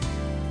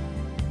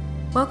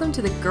Welcome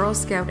to the Girl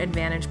Scout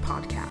Advantage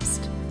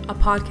podcast, a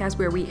podcast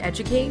where we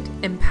educate,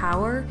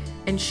 empower,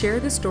 and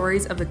share the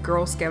stories of the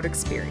Girl Scout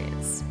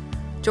experience.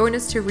 Join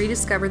us to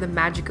rediscover the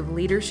magic of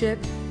leadership,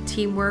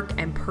 teamwork,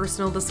 and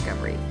personal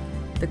discovery.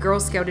 The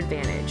Girl Scout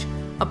Advantage,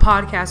 a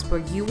podcast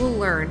where you will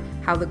learn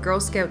how the Girl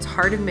Scouts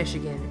Heart of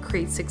Michigan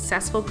creates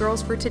successful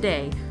girls for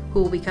today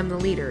who will become the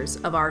leaders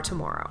of our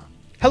tomorrow.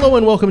 Hello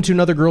and welcome to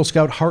another Girl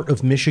Scout Heart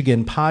of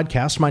Michigan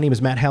podcast. My name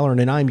is Matt Halloran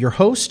and I'm your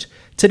host.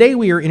 Today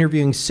we are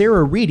interviewing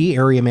Sara Reedy,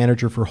 area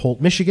manager for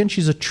Holt, Michigan.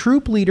 She's a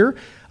troop leader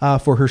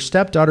for her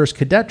stepdaughter's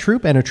cadet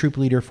troop and a troop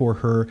leader for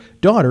her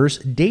daughter's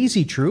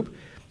Daises troop.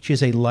 She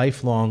is a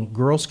lifelong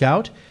Girl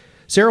Scout.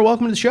 Sara,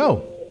 welcome to the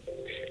show.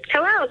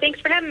 Hello, thanks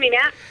for having me,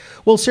 Matt.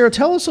 Well, Sara,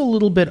 tell us a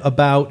little bit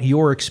about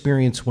your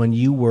experience when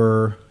you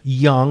were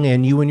young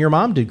and you and your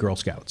mom did Girl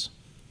Scouts.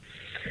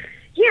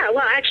 Yeah,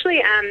 well,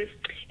 actually,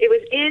 it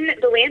was in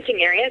the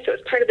Lansing area, so it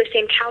was part of the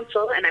same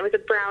council, and I was a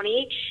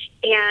brownie.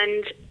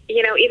 And,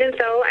 you know, even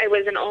though I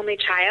was an only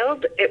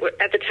child,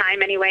 at the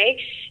time anyway,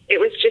 it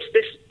was just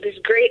this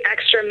great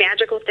extra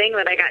magical thing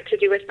that I got to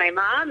do with my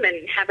mom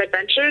and have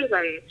adventures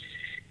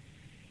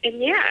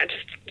and yeah,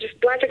 just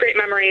lots of great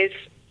memories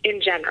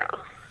in general.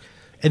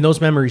 And those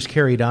memories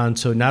carried on,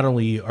 so not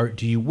only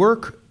do you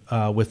work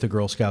with the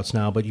Girl Scouts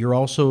now, but you're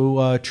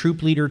also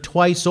troop leader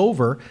twice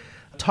over.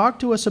 Talk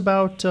to us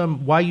about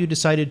why you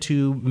decided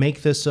to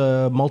make this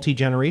a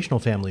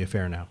multi-generational family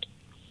affair now.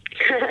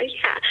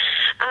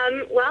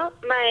 Well,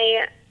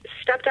 my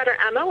stepdaughter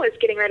Emma was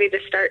getting ready to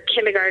start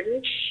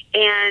kindergarten,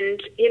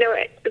 and you know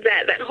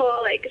that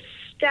whole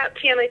step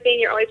family thing.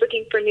 You're always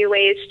looking for new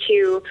ways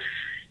to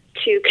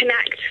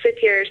connect with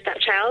your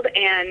stepchild,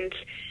 and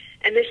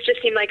this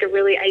just seemed like a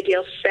really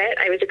ideal fit.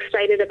 I was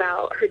excited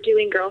about her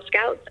doing Girl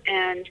Scouts,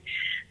 and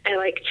I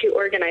like to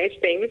organize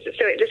things,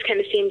 so it just kind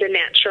of seemed a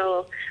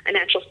natural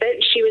fit.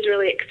 And she was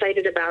really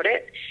excited about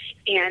it,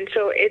 and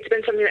so it's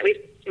been something that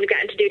we've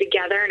gotten to do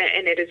together,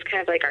 and it is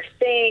kind of like our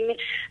thing,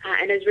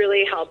 and has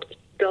really helped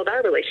build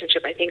our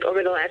relationship, I think,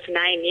 over the last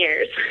 9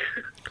 years.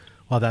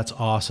 Well, that's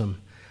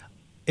awesome.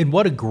 And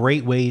what a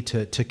great way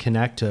to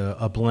connect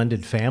a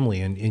blended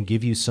family and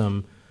give you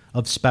some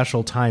of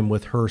special time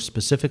with her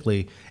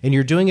specifically. And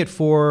you're doing it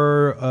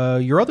for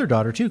your other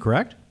daughter too,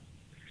 correct?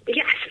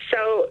 Yes.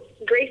 So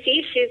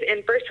Gracie, she's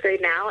in first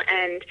grade now,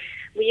 and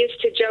we used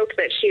to joke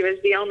that she was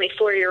the only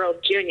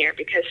 4-year-old junior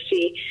because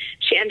she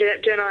ended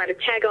up doing a lot of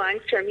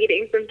tag-alongs to our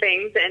meetings and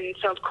things. And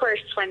so, of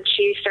course, when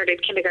she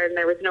started kindergarten,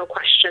 there was no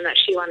question that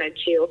she wanted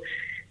to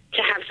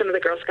have some of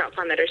the Girl Scout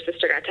fun that her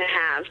sister got to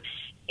have,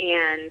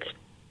 and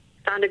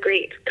found a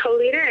great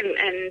co-leader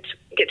and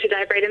get to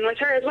dive right in with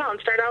her as well and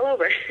start all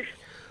over.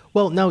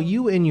 Well, now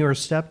you and your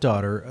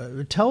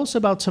stepdaughter, tell us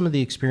about some of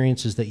the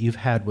experiences that you've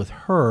had with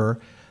her.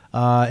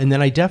 And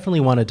then I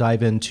definitely want to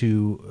dive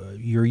into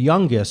your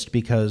youngest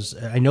because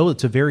I know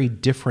it's a very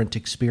different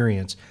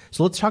experience.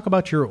 So let's talk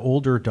about your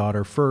older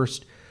daughter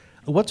first.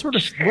 What sort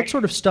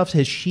of stuff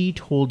has she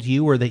told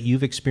you or that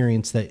you've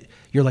experienced that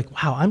you're like,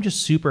 wow, I'm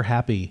just super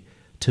happy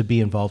to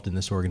be involved in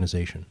this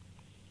organization?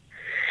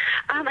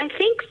 I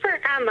think for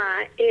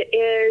Emma, it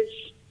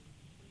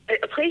is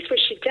a place where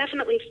she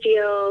definitely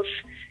feels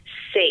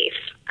safe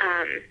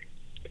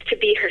to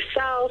be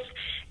herself,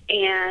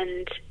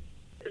 and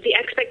the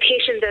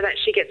expectations are that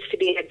she gets to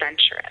be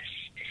adventurous.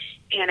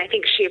 And I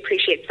think she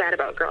appreciates that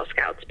about Girl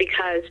Scouts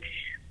because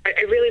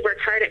I really work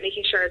hard at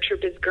making sure our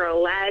troop is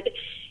girl-led,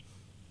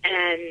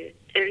 and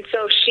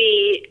so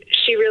she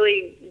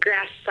really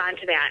grasps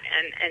onto that,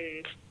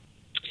 and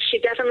she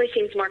definitely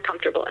seems more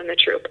comfortable in the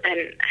troop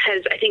and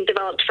has, I think,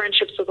 developed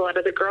friendships with a lot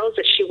of the girls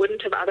that she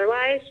wouldn't have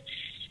otherwise,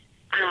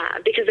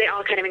 because they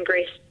all kind of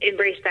embrace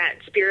that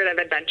spirit of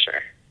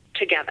adventure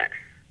together.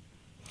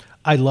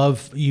 I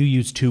love, you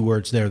used 2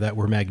 words there that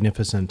were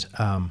magnificent,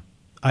 and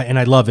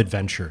I love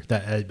adventure.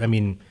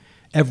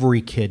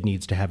 Every kid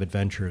needs to have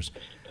adventures.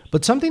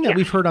 But something that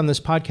we've heard on this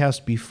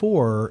podcast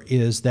before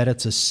is that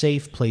it's a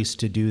safe place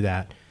to do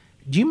that.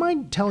 Do you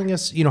mind telling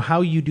us,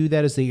 how you do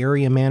that as the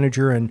area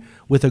manager and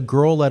with a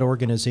girl-led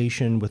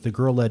organization, with the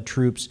girl-led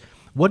troops?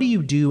 What do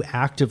you do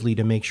actively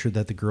to make sure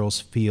that the girls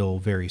feel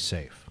very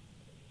safe?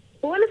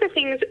 One of the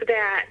things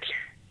that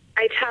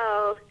I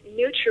tell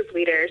new troop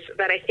leaders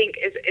that I think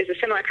is a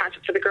similar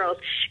concept for the girls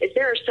is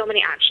there are so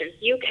many options.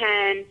 You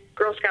can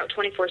Girl Scout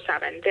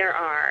 24/7. There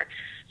are,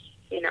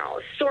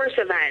 source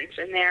events,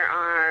 and there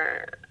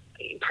are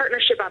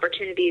partnership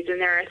opportunities,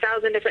 and there are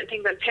 1,000 different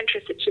things on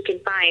Pinterest that you can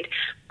find.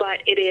 But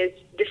it is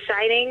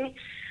deciding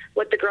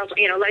what the girls,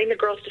 letting the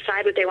girls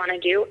decide what they want to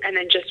do, and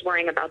then just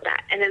worrying about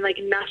that. And then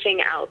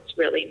nothing else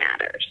really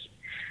matters.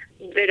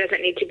 There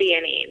doesn't need to be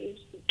any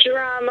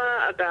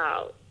drama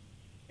about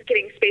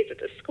getting space at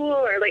the school,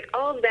 or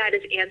all of that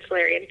is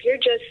ancillary. And if you're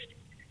just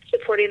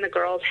supporting the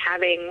girls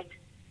having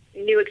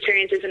new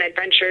experiences and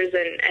adventures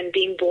and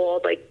being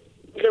bold,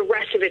 the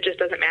rest of it just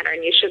doesn't matter,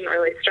 and you shouldn't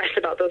really stress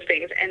about those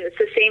things. And it's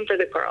the same for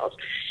the girls.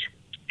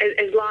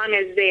 As long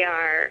as they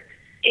are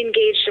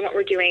engaged in what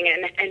we're doing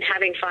and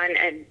having fun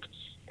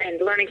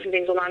and learning some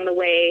things along the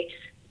way,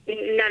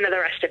 none of the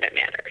rest of it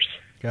matters.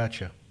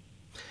 Gotcha.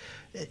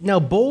 Now,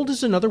 bold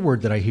is another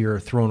word that I hear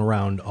thrown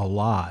around a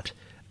lot.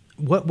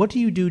 What do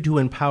you do to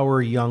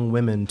empower young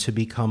women to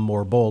become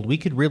more bold? We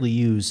could really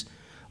use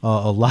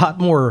a lot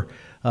more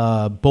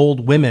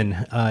bold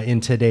women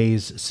in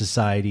today's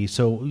society.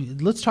 So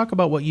let's talk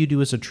about what you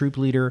do as a troop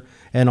leader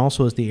and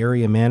also as the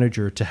area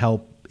manager to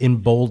help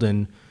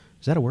embolden.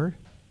 Is that a word?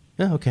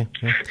 Yeah, okay.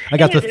 Yeah. I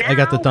got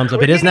the thumbs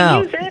up. It is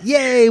now.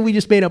 Yay! We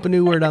just made up a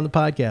new word on the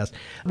podcast.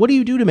 What do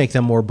you do to make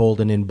them more bold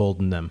and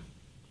embolden them?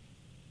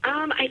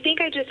 I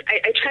think I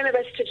try my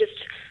best to just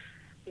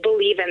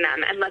believe in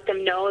them and let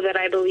them know that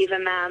I believe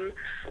in them.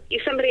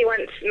 Somebody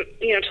once,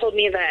 told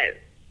me that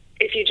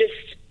if you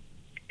just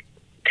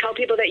tell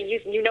people that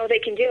you know they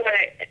can do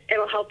it,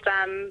 it'll help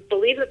them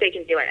believe that they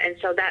can do it. And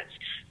so that's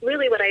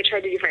really what I try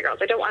to do for my girls.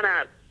 I don't want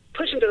to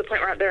push them to the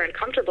point where they're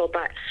uncomfortable,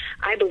 but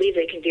I believe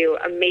they can do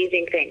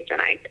amazing things.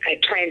 And I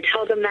try and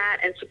tell them that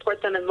and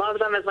support them and love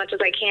them as much as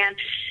I can.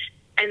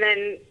 And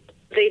then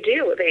they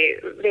do.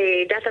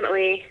 They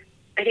definitely,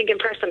 I think,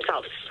 impress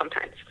themselves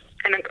sometimes.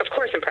 And of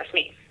course impress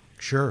me.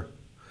 Sure.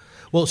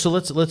 Well, so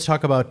let's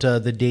talk about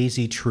the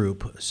Daisy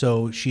troop.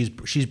 So she's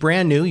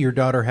brand new. Your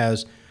daughter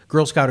has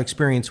Girl Scout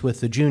experience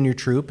with the junior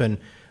troop and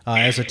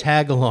as a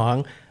tag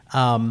along.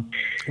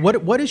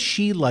 What does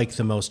she like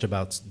the most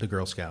about the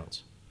Girl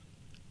Scouts?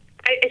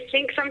 I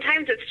think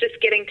sometimes it's just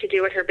getting to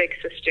do what her big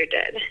sister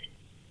did.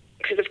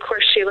 Because, of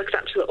course, she looks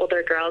up to the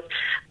older girls.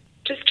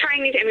 Just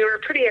trying these, we're a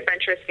pretty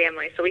adventurous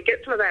family, so we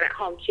get some of that at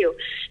home, too.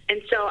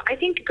 And so I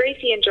think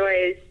Gracie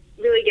enjoys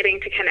really getting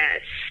to kind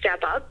of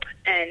step up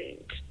and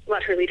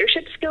let her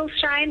leadership skills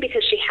shine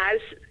because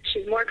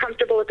she's more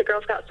comfortable with the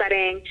Girl Scout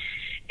setting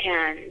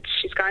and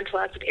she's gone to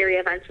lots of area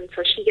events, and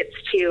so she gets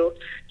to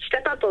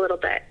step up a little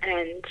bit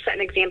and set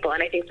an example,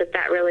 and I think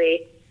that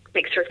really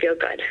makes her feel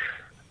good.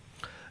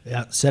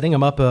 Yeah, setting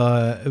them up,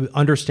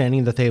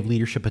 understanding that they have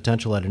leadership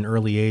potential at an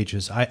early age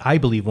is, I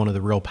believe, one of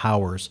the real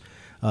powers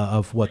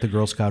of what the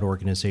Girl Scout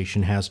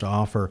organization has to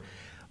offer.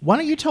 Why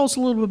don't you tell us a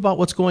little bit about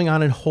what's going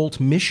on in Holt,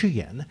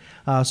 Michigan?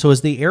 So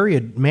as the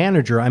area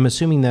manager, I'm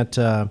assuming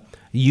that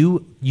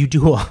you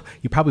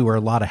probably wear a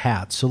lot of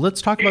hats. So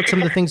let's talk about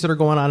some of the things that are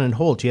going on in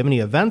Holt. Do you have any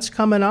events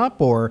coming up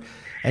or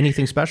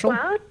anything special?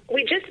 Well,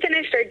 we just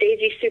finished our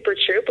Daisy Super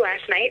Troop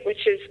last night,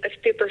 which is a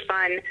super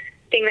fun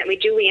thing that we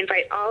do. We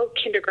invite all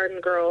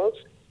kindergarten girls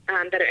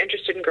that are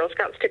interested in Girl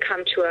Scouts to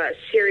come to a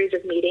series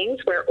of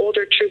meetings where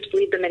older troops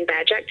lead them in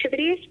badge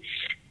activities.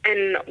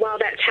 And while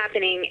that's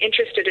happening,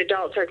 interested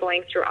adults are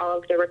going through all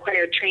of the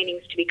required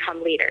trainings to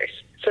become leaders.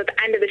 So at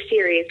the end of the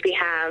series, we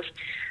have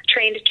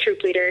trained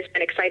troop leaders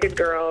and excited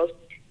girls,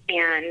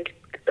 and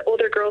the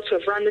older girls who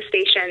have run the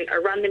station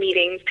or run the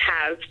meetings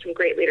have some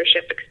great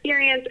leadership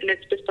experience, and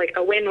it's just like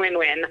a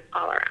win-win-win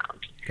all around.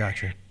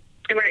 Gotcha.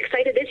 And we're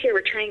excited this year.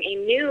 We're trying a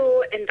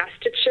new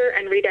investiture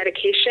and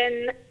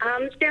rededication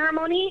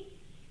ceremony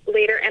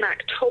later in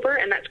October,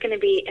 and that's going to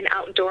be an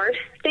outdoor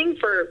thing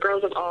for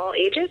girls of all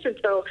ages, and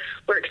so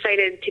we're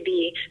excited to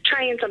be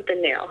trying something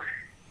new.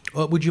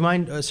 Would you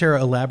mind,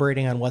 Sarah,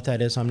 elaborating on what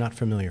that is? I'm not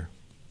familiar.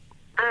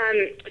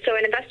 So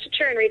an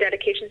investiture and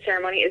rededication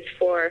ceremony is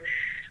for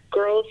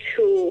girls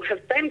who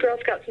have been Girl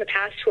Scouts in the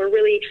past who are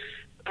really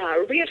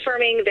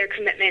reaffirming their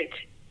commitment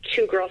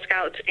to Girl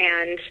Scouts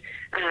and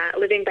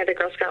living by the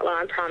Girl Scout law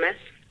and promise.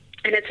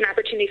 And it's an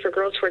opportunity for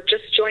girls who are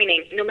just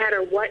joining, no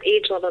matter what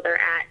age level they're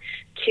at,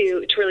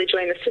 to really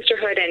join the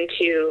sisterhood and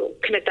to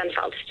commit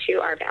themselves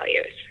to our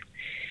values.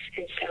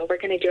 And so we're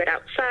going to do it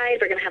outside.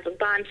 We're going to have a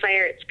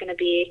bonfire. It's going to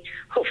be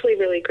hopefully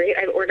really great.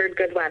 I've ordered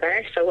good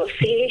weather, so we'll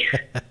see.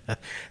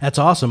 That's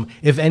awesome.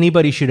 If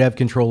anybody should have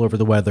control over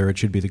the weather, it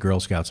should be the Girl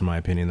Scouts, in my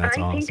opinion. That's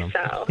awesome.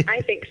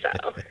 I think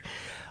so.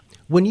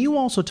 When you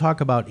also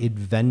talk about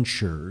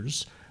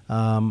adventures,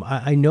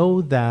 I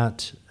know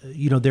that,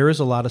 there is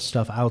a lot of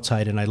stuff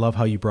outside, and I love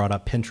how you brought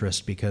up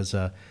Pinterest because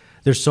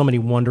there's so many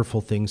wonderful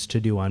things to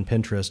do on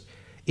Pinterest.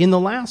 In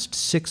the last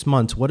 6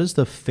 months, what is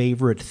the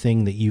favorite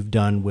thing that you've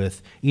done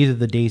with either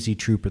the Daisy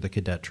Troop or the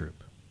Cadet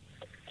Troop?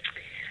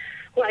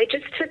 Well, I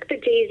just took the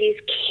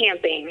Daisies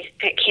camping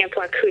at Camp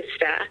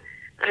Wacusta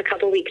a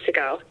couple weeks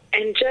ago,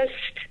 and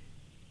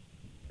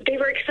they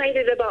were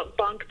excited about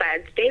bunk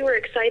beds. They were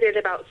excited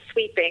about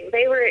sweeping.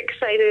 They were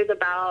excited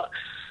about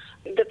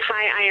the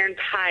iron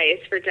pies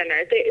for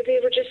dinner. They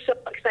were just so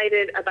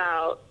excited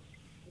about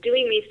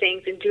doing these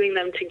things and doing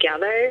them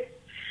together.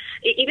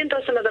 Even though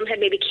some of them had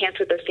maybe camped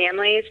with their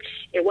families,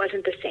 it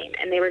wasn't the same.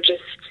 And they were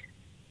just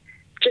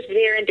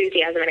their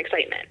enthusiasm and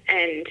excitement.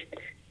 And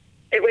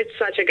it was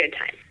such a good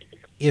time.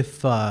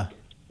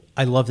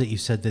 I love that you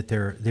said that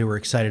they were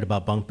excited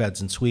about bunk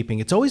beds and sweeping.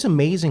 It's always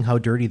amazing how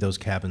dirty those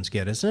cabins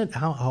get, isn't it?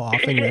 How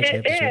often you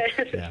actually have to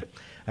sweep? Yeah,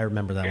 I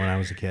remember that when I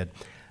was a kid.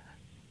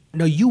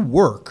 No, you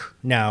work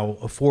now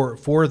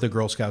for the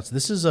Girl Scouts.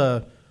 This is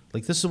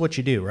what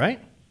you do, right?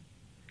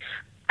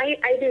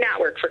 I do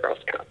not work for Girl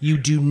Scouts. You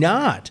do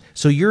not?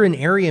 So you're an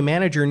area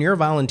manager and you're a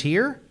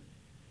volunteer?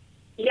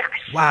 Yes.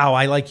 Wow,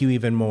 I like you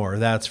even more.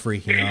 That's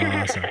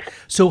freaking awesome.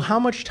 So how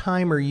much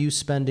time are you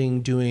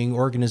spending doing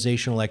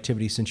organizational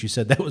activities, since you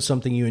said that was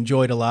something you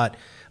enjoyed a lot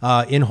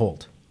in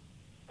Holt?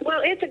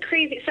 Well, it's a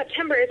crazy,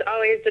 September is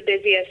always the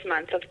busiest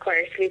month, of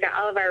course. We've got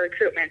all of our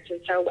recruitments,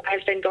 and so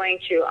I've been going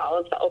to all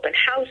of the open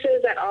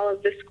houses at all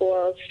of the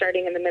schools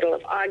starting in the middle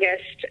of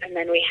August, and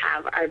then we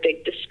have our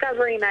big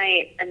discovery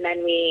night, and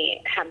then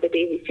we have the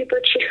Daisy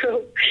Super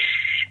Troop,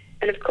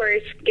 and of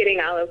course, getting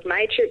all of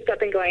my troops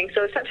up and going.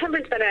 So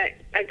September's been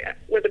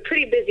was a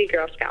pretty busy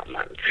Girl Scout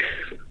month.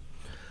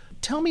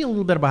 Tell me a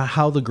little bit about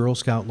how the Girl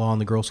Scout law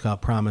and the Girl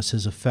Scout promise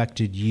has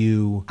affected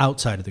you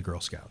outside of the Girl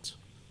Scouts.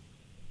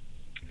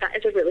 That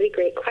is a really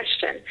great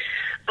question.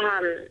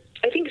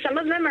 I think some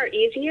of them are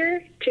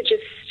easier to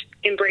just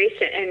embrace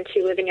it and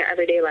to live in your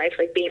everyday life,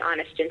 like being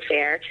honest and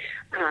fair.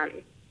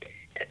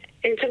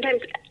 And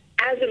sometimes,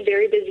 as a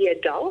very busy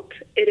adult,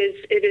 it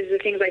is the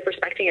things like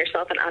respecting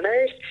yourself and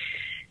others.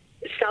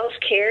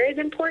 Self-care is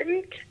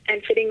important,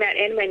 and fitting that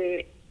in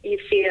when you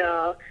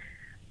feel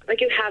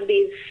like you have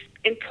these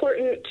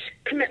important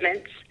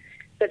commitments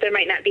that there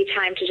might not be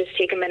time to just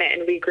take a minute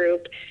and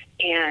regroup.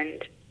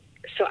 And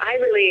so I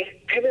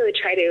really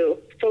try to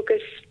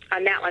focus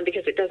on that one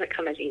because it doesn't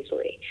come as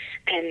easily.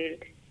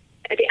 And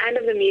at the end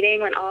of the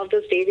meeting, when all of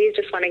those daisies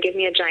just want to give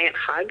me a giant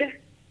hug,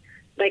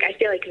 like I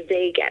feel like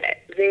they get it.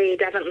 They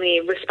definitely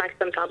respect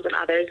themselves and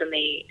others, and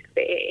they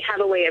have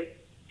a way of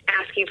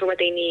asking for what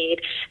they need.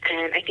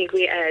 And I think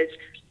we as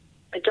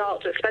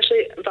adults,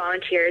 especially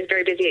volunteers,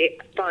 very busy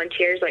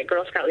volunteers like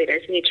Girl Scout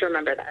leaders, need to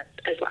remember that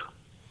as well.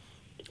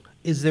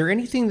 Is there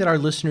anything that our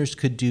listeners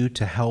could do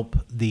to help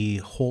the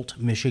Holt,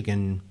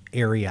 Michigan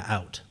area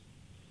out?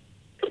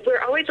 We're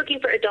always looking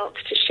for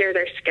adults to share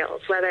their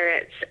skills, whether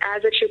it's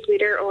as a troop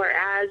leader or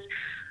as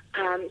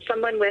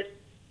someone with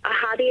a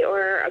hobby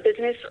or a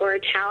business or a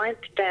talent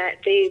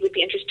that they would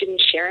be interested in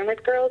sharing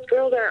with girls.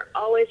 Girls are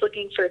always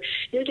looking for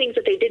new things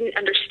that they didn't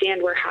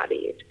understand were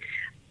hobbies.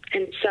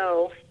 And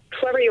so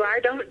whoever you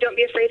are, don't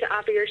be afraid to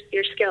offer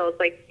your skills.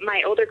 Like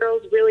my older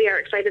girls really are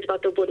excited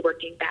about the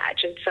woodworking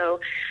badge. And so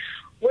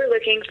we're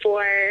looking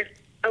for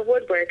a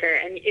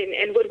woodworker, and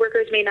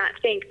woodworkers may not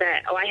think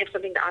that, I have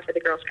something to offer the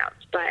Girl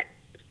Scouts, but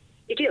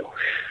you do.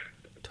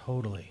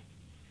 Totally.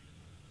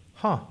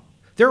 Huh.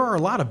 There are a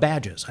lot of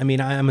badges. I mean,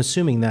 I'm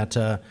assuming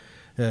that,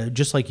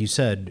 just like you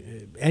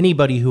said,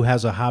 anybody who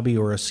has a hobby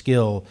or a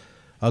skill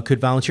could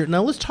volunteer.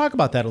 Now, let's talk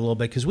about that a little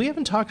bit, because we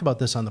haven't talked about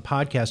this on the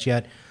podcast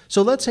yet.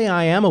 So let's say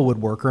I am a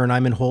woodworker and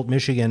I'm in Holt,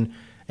 Michigan,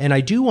 and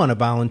I do want to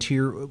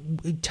volunteer.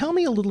 Tell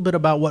me a little bit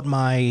about what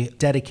my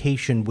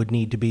dedication would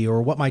need to be,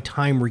 or what my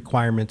time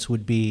requirements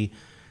would be.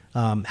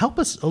 Help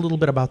us a little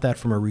bit about that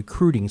from a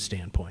recruiting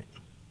standpoint.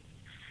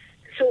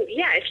 So,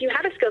 yeah, if you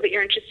have a skill that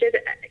you're interested,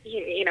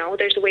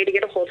 there's a way to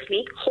get a hold of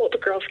me,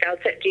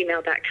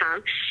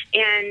 holtgirlscouts@gmail.com.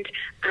 And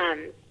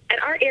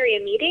at our area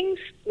meetings,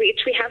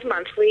 which we have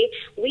monthly,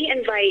 we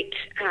invite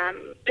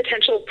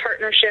potential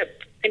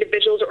partnership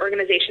individuals or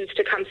organizations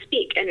to come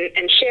speak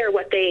and share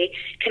what they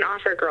can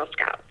offer Girl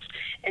Scouts.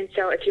 And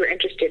so if you're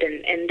interested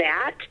in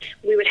that,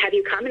 we would have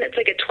you come, and it's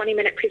like a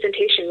 20-minute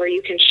presentation where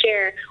you can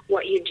share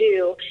what you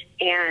do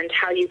and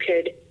how you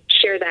could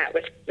share that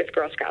with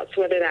Girl Scouts,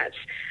 whether that's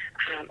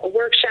a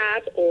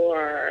workshop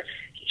or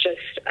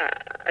just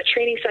a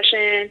training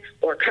session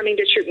or coming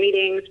to troop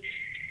meetings.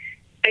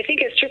 I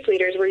think as troop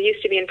leaders, we're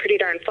used to being pretty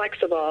darn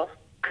flexible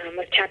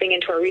with tapping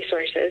into our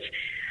resources.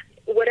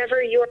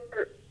 Whatever your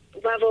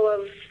level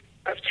of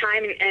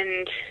time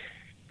and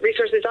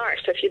resources are.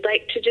 So if you'd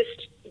like to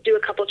just do a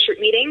couple troop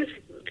meetings,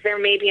 there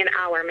may be an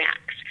hour max.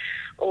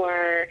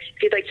 Or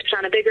if you'd like to put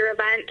on a bigger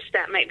event,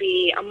 that might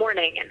be a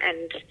morning.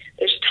 And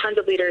there's tons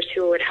of leaders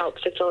who would help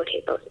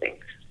facilitate those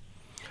things.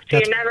 So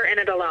you're never in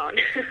it alone.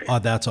 Oh,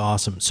 that's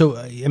awesome. So,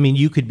 I mean,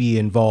 you could be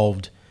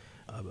involved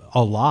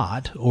a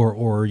lot,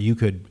 or you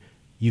could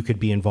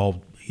be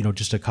involved,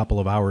 just a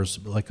couple of hours,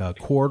 like a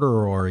quarter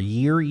or a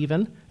year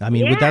even. I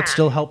mean, Would that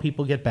still help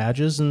people get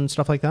badges and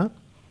stuff like that?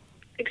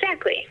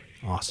 Exactly.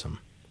 Awesome.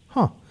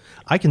 Huh.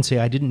 I can say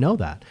I didn't know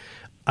that.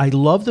 I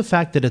love the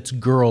fact that it's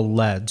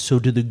girl-led. So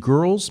do the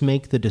girls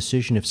make the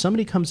decision? If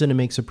somebody comes in and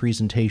makes a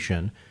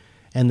presentation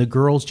and the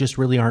girls just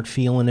really aren't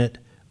feeling it,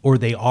 or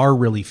they are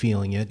really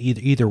feeling it,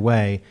 either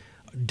way,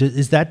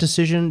 is that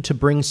decision to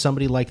bring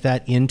somebody like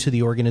that into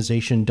the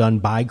organization done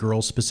by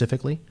girls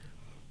specifically?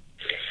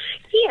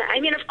 Yeah, I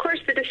mean, of course,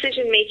 the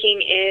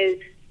decision-making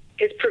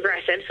is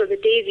progressive, so the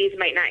Daisies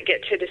might not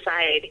get to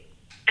decide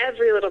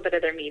every little bit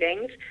of their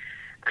meetings,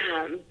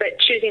 but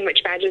choosing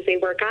which badges they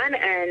work on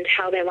and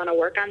how they want to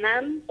work on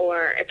them,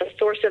 or if a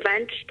source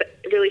event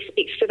that really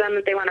speaks to them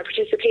that they want to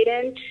participate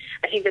in,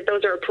 I think that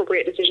those are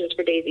appropriate decisions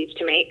for Daisies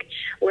to make.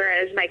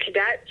 Whereas my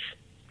cadets,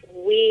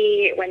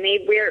 they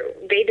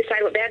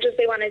decide what badges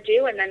they want to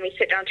do, and then we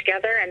sit down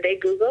together and they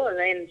Google, and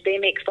then they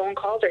make phone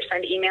calls or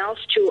send emails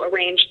to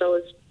arrange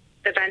those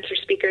events or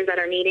speakers at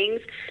our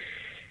meetings,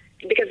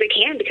 because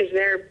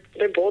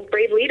they're bold,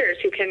 brave leaders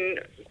who can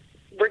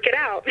work it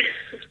out.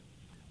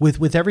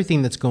 With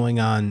everything that's going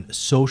on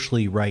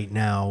socially right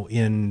now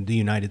in the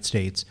United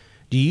States,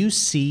 do you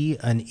see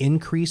an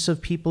increase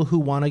of people who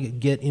want to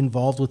get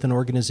involved with an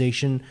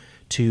organization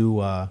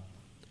to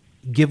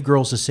give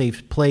girls a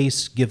safe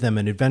place, give them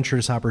an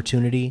adventurous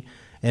opportunity,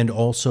 and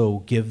also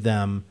give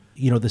them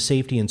the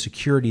safety and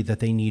security that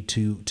they need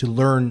to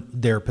learn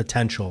their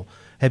potential.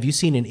 Have you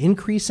seen an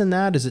increase in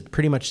that? Has it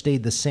pretty much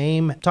stayed the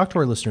same? Talk to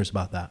our listeners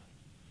about that.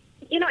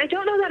 I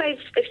don't know that I've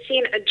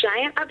seen a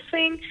giant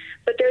upswing,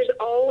 but there's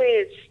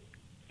always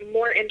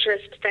more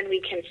interest than we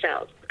can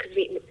fill because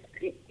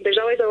there's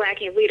always a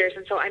lacking of leaders.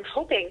 And so I'm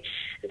hoping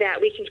that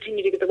we can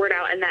continue to get the word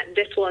out and that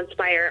this will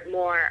inspire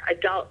more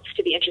adults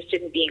to be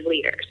interested in being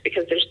leaders,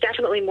 because there's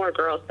definitely more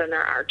girls than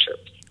there are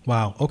troops.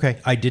 Wow. Okay.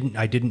 I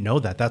didn't know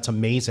that. That's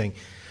amazing.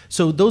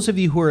 So those of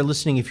you who are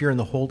listening, if you're in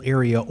the Holt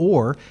area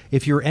or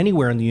if you're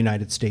anywhere in the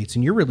United States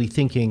and you're really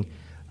thinking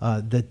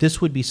that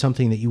this would be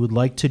something that you would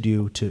like to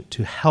do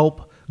to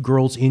help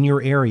girls in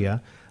your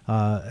area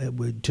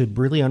to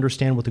really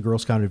understand what the Girl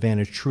Scout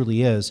Advantage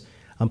truly is,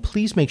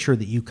 please make sure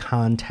that you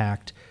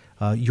contact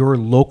your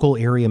local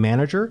area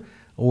manager,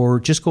 or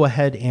just go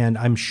ahead and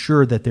I'm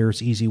sure that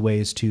there's easy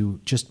ways to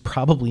just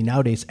probably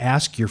nowadays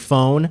ask your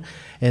phone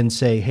and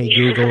say, hey,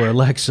 Google or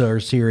Alexa or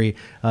Siri,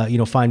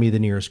 find me the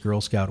nearest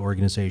Girl Scout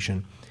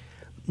organization.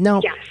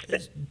 Now,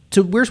 yes.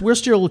 So we're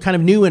still kind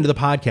of new into the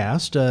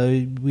podcast.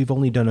 We've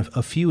only done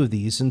a few of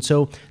these. And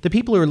so the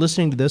people who are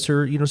listening to this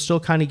are, still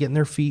kind of getting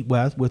their feet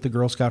wet with the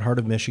Girl Scout Heart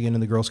of Michigan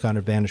and the Girl Scout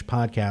Advantage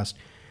podcast.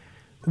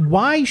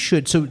 I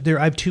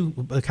have two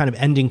kind of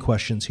ending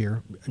questions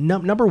here.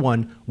 Number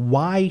one,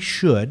 why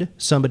should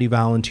somebody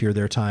volunteer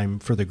their time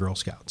for the Girl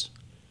Scouts?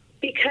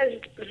 Because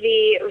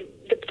the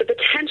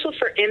potential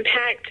for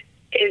impact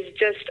is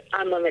just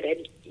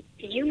unlimited.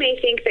 You may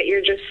think that you're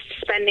just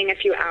spending a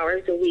few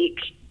hours a week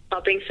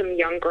helping some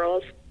young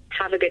girls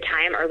have a good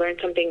time or learn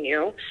something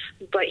new,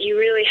 but you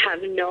really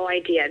have no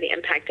idea the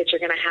impact that you're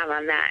going to have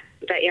on that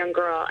young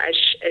girl as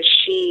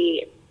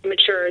she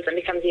matures and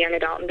becomes a young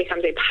adult and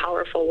becomes a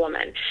powerful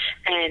woman.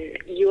 And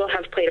you will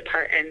have played a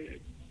part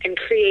in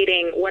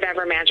creating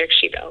whatever magic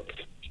she builds.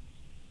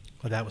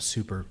 Well, that was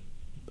super.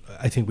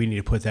 I think we need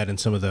to put that in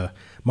some of the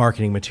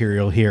marketing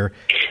material here.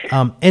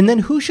 And then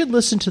who should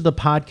listen to the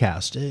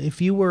podcast?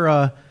 If you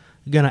were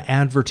going to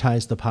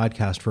advertise the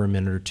podcast for a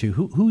minute or two,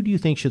 who do you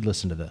think should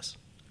listen to this?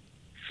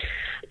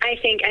 I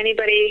think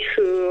anybody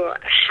who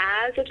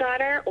has a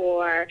daughter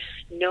or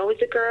knows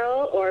a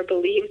girl or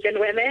believes in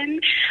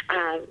women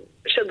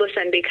should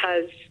listen,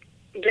 because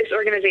this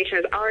organization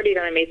has already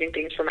done amazing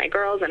things for my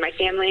girls and my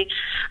family.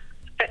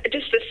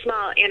 Just a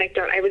small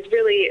anecdote. I was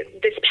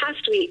this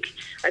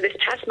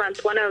past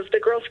month, one of the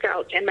Girl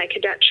Scouts in my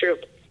cadet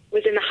troop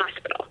was in the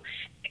hospital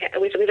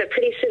with a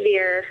pretty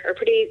severe or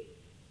pretty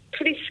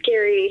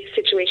scary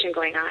situation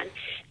going on.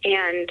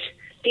 And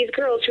these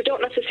girls who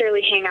don't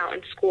necessarily hang out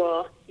in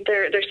school,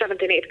 they're 7th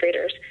and 8th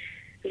graders,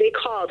 they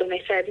called and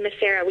they said, Miss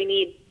Sara, we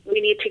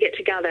need to get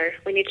together.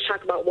 We need to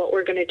talk about what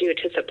we're going to do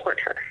to support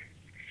her.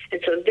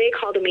 And so they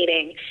called a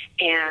meeting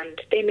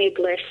and they made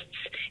lists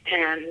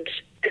and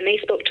they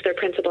spoke to their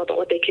principal about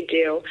what they could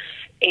do,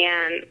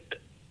 and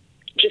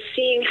just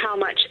seeing how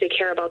much they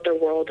care about their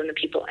world and the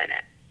people in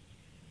it.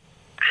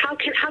 How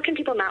can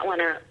people not want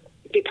to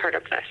be part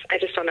of this? I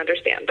just don't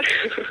understand.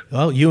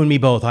 Well, you and me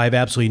both. I have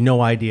absolutely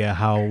no idea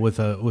how with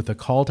a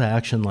call to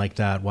action like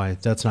that, why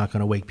that's not going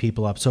to wake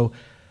people up. So,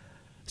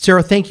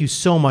 Sara, thank you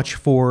so much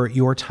for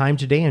your time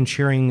today and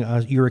sharing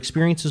your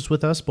experiences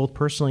with us, both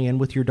personally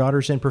and with your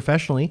daughters and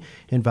professionally,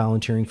 in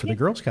volunteering for the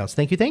Girl Scouts.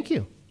 Thank you. Thank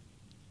you.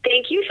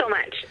 Thank you so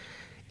much.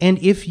 And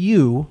if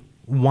you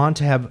want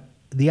to have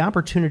the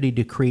opportunity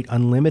to create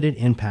unlimited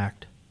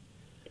impact,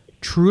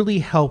 truly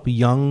help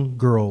young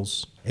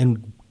girls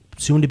and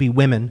soon to be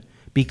women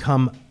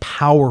become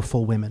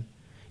powerful women,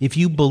 if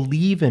you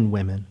believe in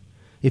women,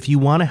 if you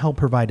want to help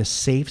provide a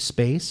safe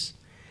space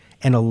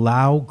and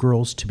allow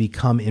girls to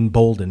become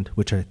emboldened,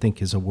 which I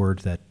think is a word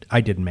that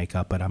I didn't make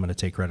up, but I'm going to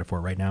take credit for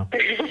right now.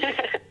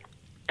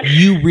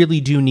 You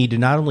really do need to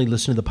not only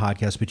listen to the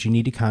podcast, but you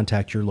need to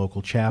contact your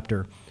local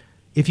chapter.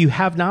 If you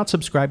have not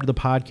subscribed to the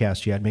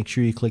podcast yet, make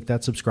sure you click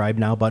that subscribe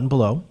now button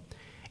below.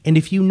 And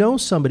if you know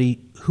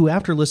somebody who,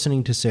 after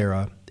listening to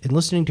Sara and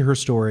listening to her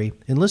story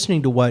and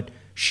listening to what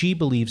she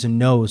believes and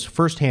knows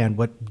firsthand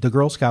what the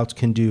Girl Scouts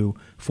can do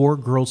for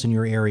girls in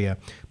your area,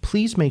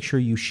 please make sure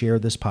you share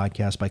this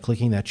podcast by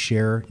clicking that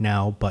share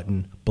now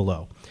button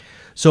below.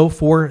 So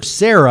for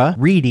Sara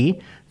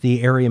Reedy,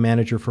 the area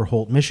manager for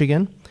Holt,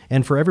 Michigan,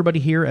 and for everybody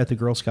here at the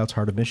Girl Scouts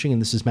Heart of Michigan,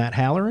 this is Matt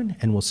Halloran,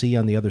 and we'll see you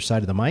on the other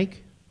side of the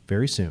mic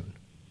very soon.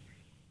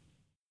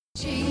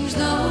 Change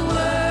the